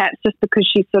earlier, perhaps just because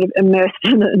she's sort of immersed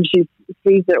in it and she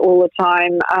sees it all the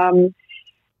time.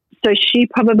 So she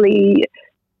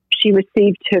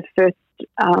received her first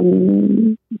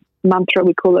mantra,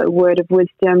 we call it a word of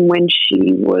wisdom, when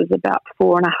she was about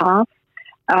 4.5.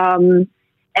 And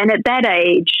at that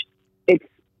age, it's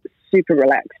super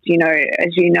relaxed.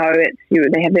 As you know,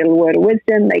 they have their little word of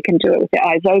wisdom. They can do it with their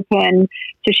eyes open.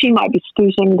 So she might be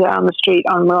scooting down the street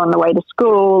on the way to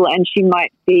school, and she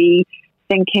might be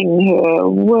thinking her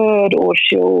word, or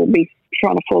she'll be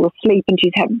trying to fall asleep, and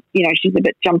she's a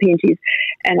bit jumpy,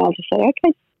 and I'll just say,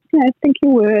 okay, think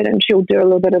your word, and she'll do a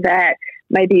little bit of that,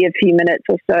 maybe a few minutes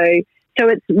or so. So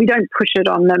we don't push it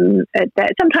on them at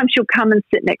that. Sometimes she'll come and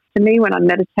sit next to me when I'm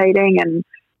meditating and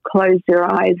close their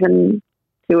eyes and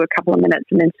do a couple of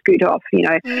minutes and then scoot off,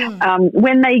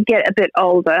 When they get a bit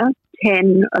older,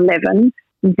 10, 11,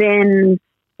 then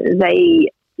they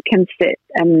can sit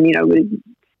and, with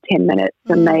 10 minutes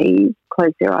and they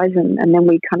close their eyes and then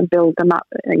we kind of build them up.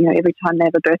 Every time they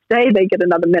have a birthday, they get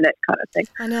another minute kind of thing.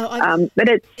 I know. But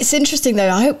it's interesting though.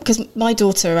 I hope, because my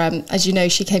daughter, as you know,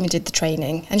 she came and did the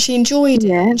training and she enjoyed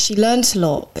it. And she learned a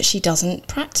lot, but she doesn't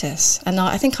practice. And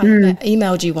I think I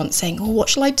emailed you once saying, what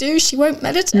shall I do? She won't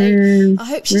meditate. I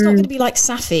hope she's not going to be like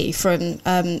Safi from,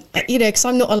 because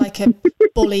I'm not a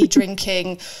bully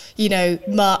drinking, I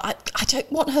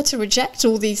don't want her to reject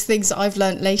all these things that I've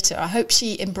learned later. I hope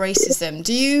she embraces them.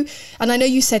 Do you? And I know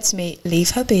you said to me, leave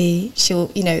her be. She'll,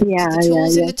 the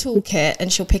tools in the toolkit,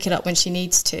 and she'll pick it up when she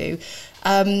needs to.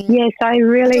 Yes, I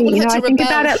really, I think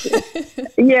about it.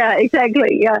 Yeah,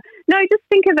 exactly. Yeah. No, just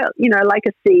think of it, like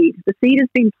a seed. The seed has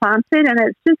been planted and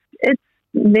it's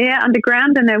there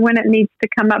underground, and then when it needs to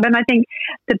come up. And I think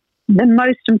the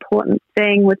most important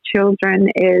thing with children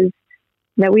is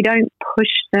that we don't push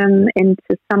them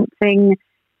into something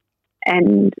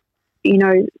and,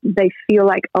 they feel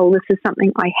like, oh, this is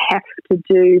something I have to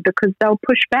do, because they'll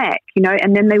push back,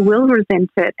 and then they will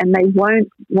resent it and they won't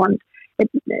want it.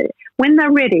 When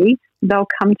they're ready, they'll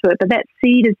come to it. But that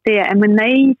seed is there. And when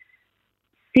they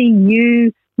see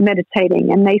you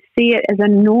meditating and they see it as a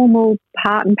normal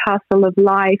part and parcel of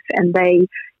life, and they,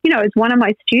 as one of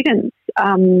my students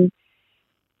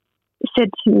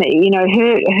said to me,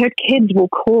 her kids will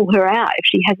call her out if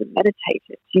she hasn't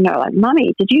meditated. Like,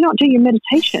 Mummy, did you not do your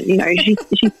meditation? She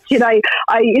said,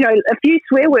 a few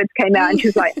swear words came out, and she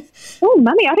was like, oh,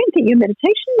 Mummy, I didn't think your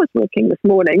meditation was working this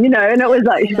morning. And it was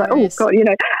like, she's like, oh God,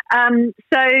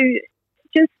 So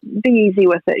just be easy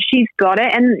with it. She's got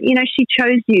it, and she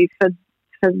chose you for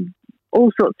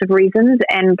all sorts of reasons,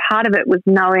 and part of it was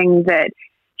knowing that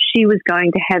she was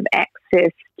going to have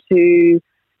access to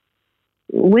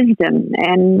wisdom,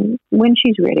 and when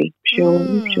she's ready, she'll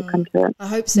come to it. I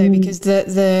hope so, because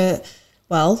the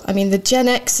Gen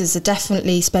Xers are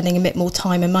definitely spending a bit more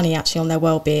time and money actually on their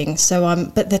well-being. So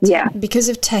because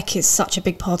of tech is such a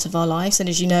big part of our lives, and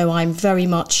as you know, I'm very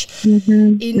much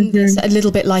in this, a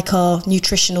little bit like our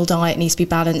nutritional diet needs to be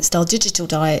balanced, our digital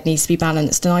diet needs to be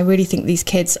balanced, and I really think these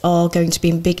kids are going to be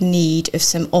in big need of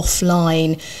some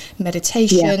offline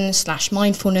meditation /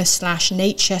 mindfulness /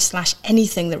 nature /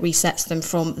 anything that resets them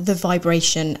from the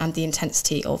vibration and the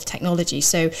intensity of technology.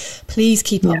 So please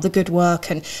keep up the good work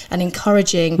and encouraging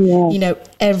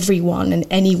everyone and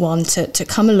anyone to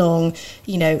come along,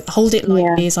 hold it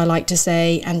lightly, as I like to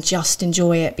say, and just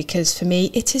enjoy it, because for me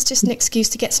it is just an excuse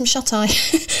to get some shut eye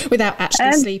without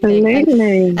actually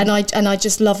sleeping, and I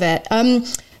just love it.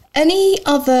 Any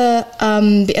other,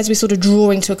 as we're sort of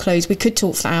drawing to a close, we could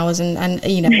talk for hours, and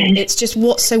it's just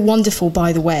what's so wonderful,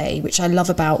 by the way, which I love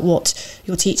about what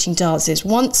your teaching does, is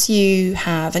once you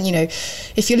have, and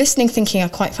if you're listening thinking, I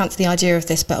quite fancy the idea of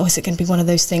this, but is it going to be one of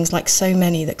those things like so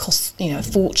many that cost, a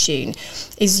fortune,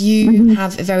 is you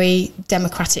have a very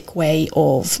democratic way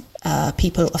of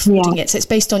people affording it. So it's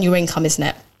based on your income, isn't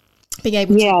it? Being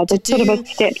able to do, sort of a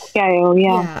step scale,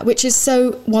 which is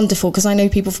so wonderful, because I know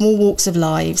people from all walks of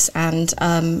lives and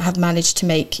have managed to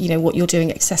make what you're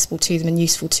doing accessible to them and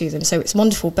useful to them. So it's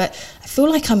wonderful. But I feel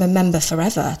like I'm a member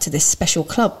forever to this special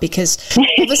club, because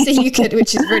obviously you could,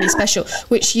 which is really special,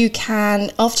 which you can,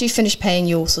 after you finish paying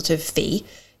your sort of fee,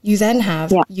 You then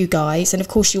have you guys, and of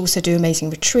course you also do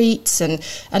amazing retreats and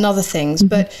other things,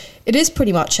 but it is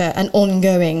pretty much an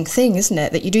ongoing thing, isn't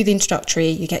it? That you do the introductory,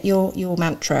 you get your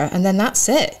mantra, and then that's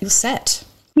it, you're set.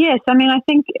 Yes, I mean, I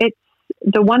think it's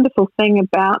the wonderful thing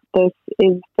about this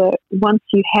is that once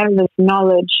you have this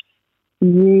knowledge,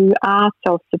 you are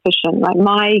self-sufficient. Like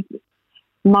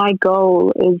my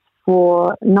goal is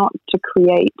for not to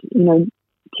create,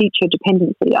 teacher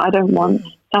dependency. I don't want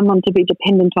someone to be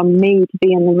dependent on me to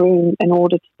be in the room in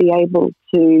order to be able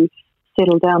to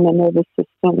settle down their nervous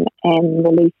system and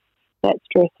release that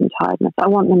stress and tiredness. I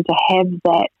want them to have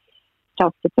that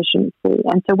self-sufficiency.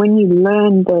 And so when you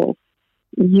learn this,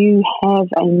 you have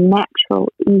a natural,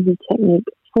 easy technique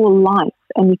for life,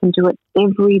 and you can do it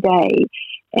every day.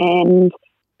 And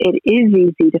it is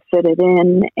easy to fit it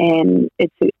in, and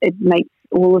it makes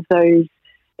all of those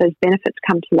benefits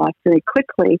come to life very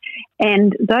quickly.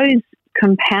 And those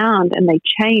compound and they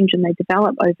change and they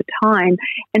develop over time.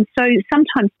 And so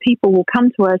sometimes people will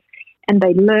come to us and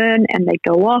they learn and they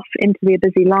go off into their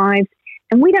busy lives,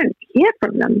 and we don't hear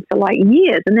from them for like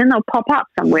years. And then they'll pop up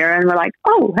somewhere and we're like,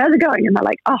 oh, how's it going? And they're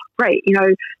like, oh, great.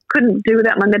 Couldn't do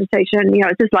without my meditation.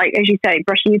 It's just like, as you say,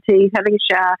 brushing your teeth, having a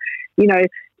shower,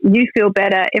 you feel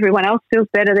better. Everyone else feels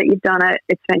better that you've done it.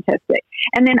 It's fantastic.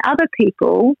 And then other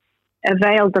people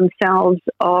avail themselves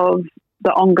of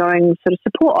the ongoing sort of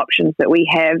support options that we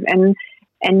have. And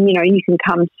you can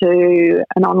come to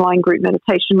an online group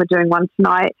meditation. We're doing one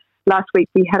tonight. Last week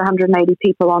we had 180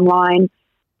 people online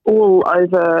all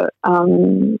over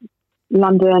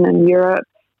London and Europe.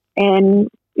 And,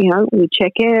 we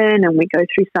check in and we go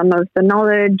through some of the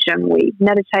knowledge and we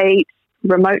meditate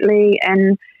remotely,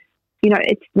 and,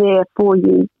 it's there for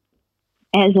you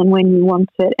as and when you want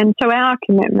it. And so our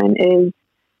commitment is,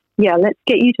 let's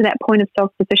get you to that point of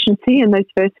self-sufficiency in those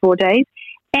first 4 days.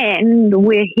 And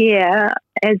we're here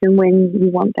as and when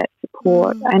you want that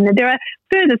support. And there are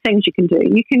further things you can do.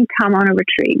 You can come on a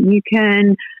retreat. You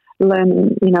can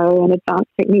learn, an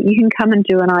advanced technique. You can come and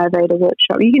do an Ayurveda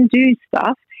workshop. You can do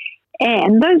stuff.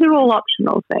 And those are all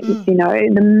optional things,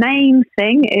 The main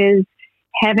thing is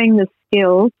having the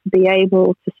skills to be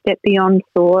able to step beyond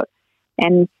thought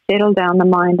and settle down the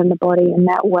mind and the body in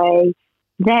that way.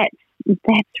 That's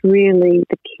really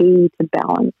the key to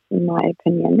balance, in my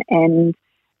opinion. And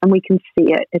we can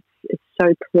see it. It's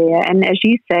so clear. And as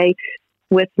you say,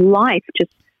 with life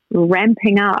just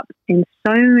ramping up in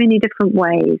so many different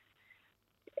ways,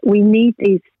 we need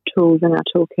these tools in our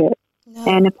toolkit. No.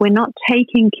 And if we're not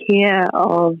taking care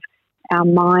of our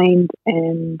mind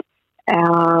and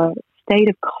our state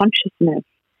of consciousness,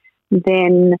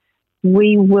 then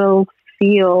we will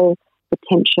feel the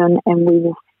tension and we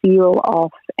will feel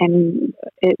off, and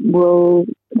it'll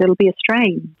be a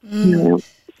strain.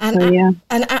 And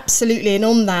absolutely. And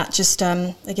on that, just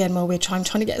again, while we're trying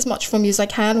to get as much from you as I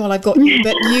can while I've got you,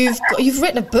 but you've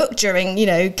written a book during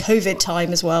COVID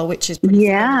time as well, which is pretty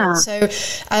phenomenal. So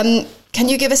can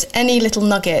you give us any little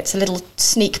nuggets, a little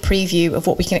sneak preview of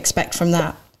what we can expect from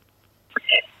that?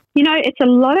 It's a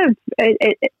lot of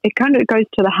it kind of goes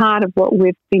to the heart of what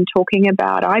we've been talking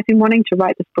about. I've been wanting to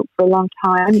write this book for a long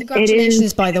time.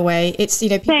 Congratulations, by the way. It's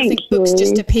people think books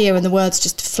just appear and the words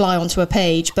just fly onto a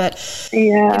page, but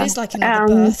it is like another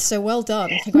birth. So well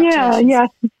done. Congratulations. Yeah.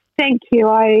 Thank you.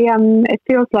 It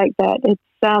feels like that.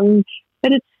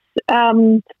 But it's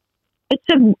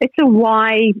a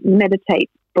why meditate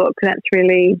book. That's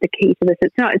really the key to this.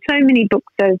 It's not so many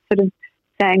books are sort of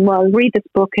saying, well, read this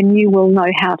book and you will know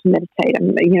how to meditate,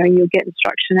 and you'll get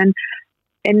instruction.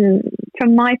 And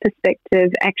from my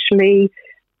perspective, actually,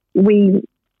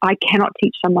 I cannot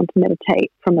teach someone to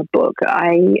meditate from a book.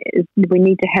 We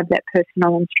need to have that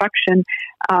personal instruction.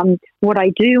 What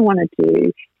I do want to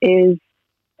do is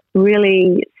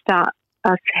really start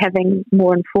us having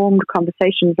more informed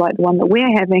conversations like the one that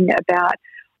we're having about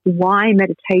why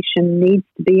meditation needs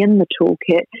to be in the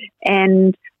toolkit,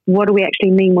 and what do we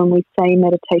actually mean when we say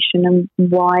meditation, and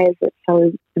why is it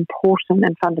so important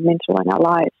and fundamental in our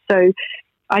lives. So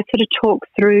I sort of talk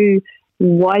through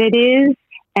what it is,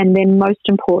 and then most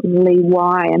importantly,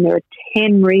 why. And there are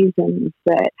 10 reasons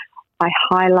that I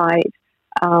highlight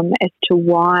as to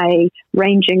why,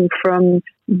 ranging from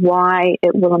why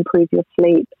it will improve your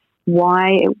sleep,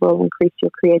 why it will increase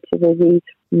your creativity,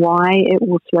 why it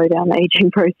will slow down the aging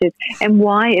process, and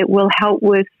why it will help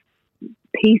with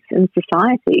peace in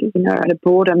society, at a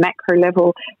broader macro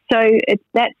level. So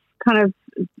that's kind of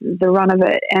the run of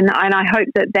it. And I hope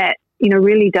that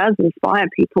really does inspire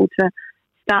people to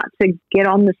start to get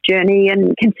on this journey,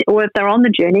 or if they're on the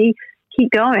journey,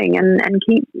 keep going and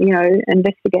keep,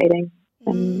 investigating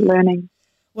and learning.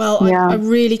 Well, Yeah. I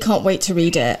really can't wait to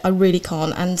read it. I really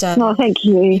can't. And thank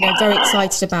you. Very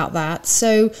excited about that.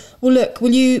 So, well, look,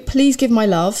 will you please give my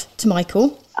love to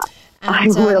Michael?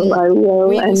 And, I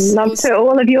will. And love to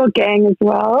all of your gang as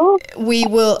well. We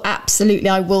will, absolutely,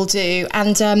 I will do.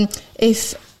 And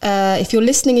if you're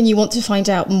listening and you want to find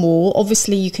out more,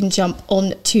 obviously you can jump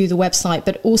on to the website,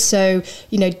 but also,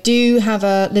 do have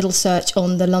a little search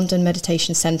on the London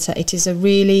Meditation Centre. It is a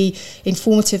really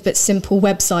informative but simple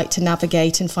website to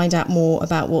navigate and find out more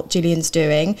about what Jillian's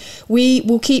doing. We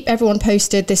will keep everyone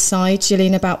posted this side,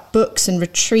 Jillian, about books and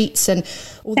retreats and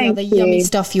all the other yummy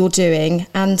stuff you're doing.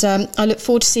 And I look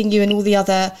forward to seeing you and all the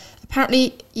other,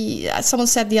 apparently, someone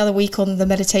said the other week on the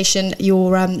meditation,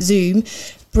 your Zoom,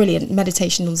 brilliant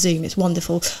meditation on Zoom, it's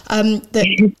wonderful,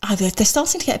 that they're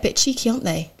starting to get a bit cheeky, aren't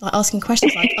they? Like asking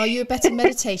questions like, are you a better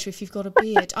meditator if you've got a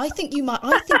beard? I think you might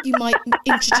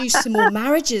introduce some more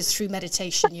marriages through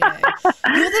meditation, You're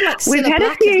the We've had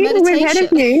a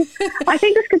few. I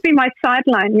think this could be my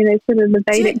sideline, sort of the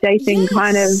Vedic dating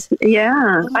kind of,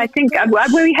 Oh I think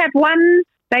gosh. we have one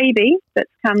baby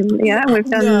that's come, we've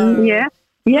done, Yeah.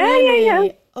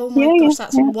 Oh my gosh,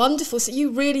 that's wonderful. So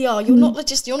you really are. You're not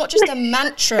just a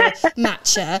mantra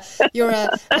matcher. You're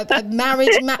a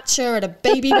marriage matcher and a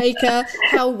baby maker.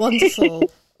 How wonderful.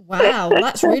 Wow,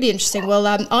 that's really interesting. Well,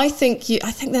 I think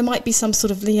there might be some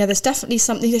sort of, there's definitely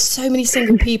something. There's so many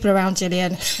single people around,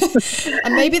 Jillian,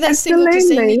 and maybe they're single because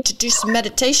they need to do some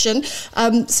meditation.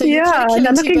 So you're kind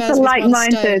of killing two birds with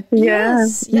one stone.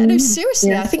 Yes. Yeah. No,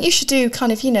 seriously, I think you should do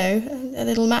kind of, a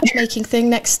little matchmaking thing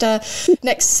next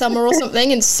summer or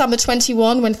something in summer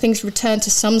 21 when things return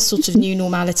to some sort of new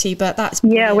normality. But that's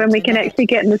when we can actually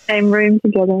get in the same room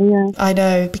together. Yeah, I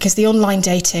know, because the online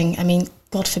dating, I mean,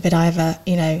 God forbid I ever,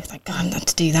 thank God I'm not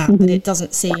to do that, but it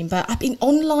doesn't seem. But I've been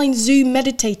online Zoom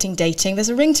meditating dating. There's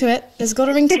a ring to it. There's got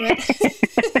a ring to it.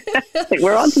 I think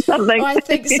we're on to something. I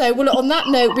think so. Well, on that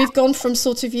note, we've gone from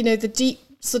sort of, the deep,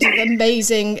 sort of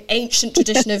amazing ancient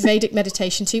tradition of Vedic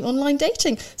meditation to online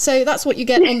dating. So that's what you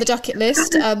get on the ducket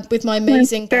list with my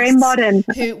amazing very guests modern.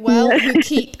 who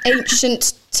keep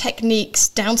ancient techniques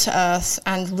down to earth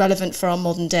and relevant for our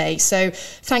modern day. So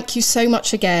thank you so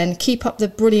much again. Keep up the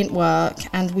brilliant work,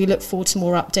 and we look forward to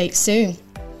more updates soon.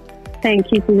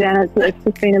 Thank you, Susanna. It's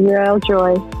just been a real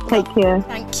joy. Take care.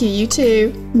 Thank you. You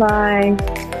too. Bye.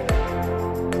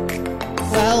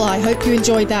 Well, I hope you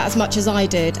enjoyed that as much as I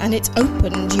did, and it's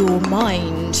opened your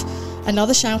mind.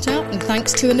 Another shout out and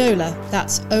thanks to Enola.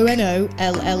 That's Onolla.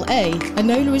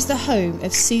 Enola is the home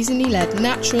of seasonally led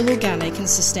natural, organic and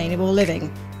sustainable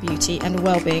living, beauty and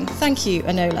well-being. Thank you,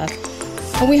 Enola.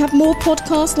 And we have more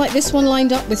podcasts like this one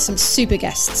lined up with some super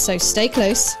guests. So stay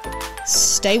close,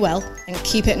 stay well and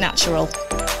keep it natural.